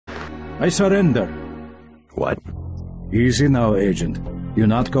I surrender. What? Easy now, Agent.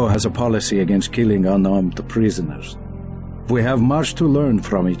 UNATCO has a policy against killing unarmed prisoners. We have much to learn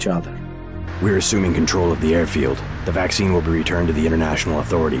from each other. We're assuming control of the airfield. The vaccine will be returned to the international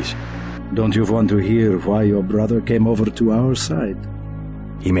authorities. Don't you want to hear why your brother came over to our side?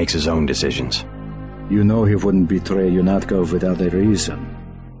 He makes his own decisions. You know he wouldn't betray UNATCO without a reason.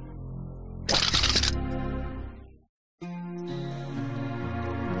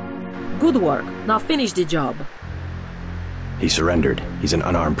 Good work. Now finish the job. He surrendered. He's an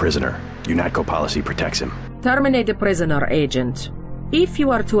unarmed prisoner. UNATCO policy protects him. Terminate the prisoner, Agent. If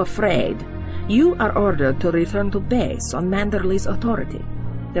you are too afraid, you are ordered to return to base on Manderley's authority.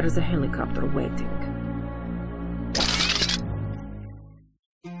 There is a helicopter waiting.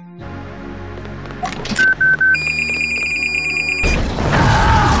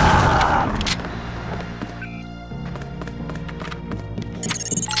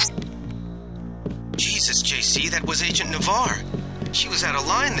 Jesus, JC, that was Agent Navarre. She was out of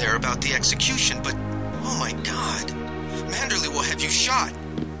line there about the execution, but oh my God. Manderley will have you shot.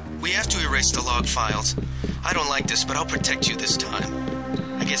 We have to erase the log files. I don't like this, but I'll protect you this time.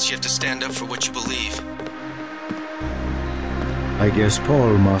 I guess you have to stand up for what you believe. I guess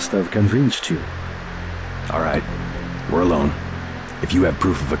Paul must have convinced you. All right. We're alone. If you have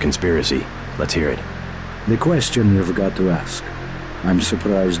proof of a conspiracy, let's hear it. The question you've got to ask, I'm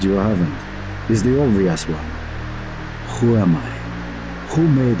surprised you haven't, is the obvious one. Who am I? Who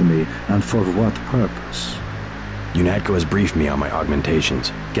made me, and for what purpose? UNATCO has briefed me on my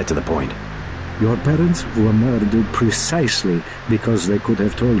augmentations. Get to the point. Your parents were murdered precisely because they could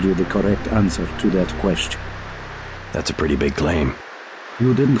have told you the correct answer to that question. That's a pretty big claim.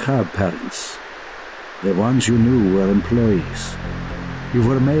 You didn't have parents. The ones you knew were employees. You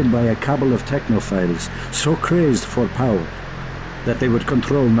were made by a cabal of technophiles so crazed for power that they would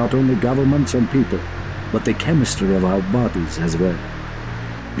control not only governments and people, but the chemistry of our bodies as well.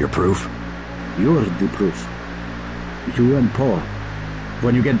 Your proof? You're the proof. You and Paul.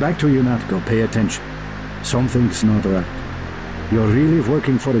 When you get back to UNATCO, pay attention. Something's not right. You're really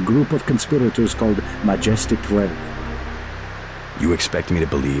working for a group of conspirators called Majestic 12. You expect me to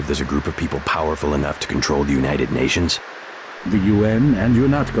believe there's a group of people powerful enough to control the United Nations? The UN and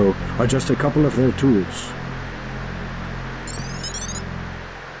UNATCO are just a couple of their tools.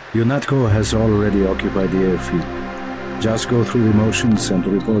 UNATCO has already occupied the airfield. Just go through the motions and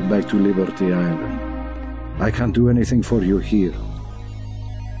report back to Liberty Island. I can't do anything for you here.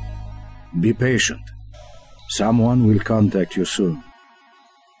 Be patient. Someone will contact you soon.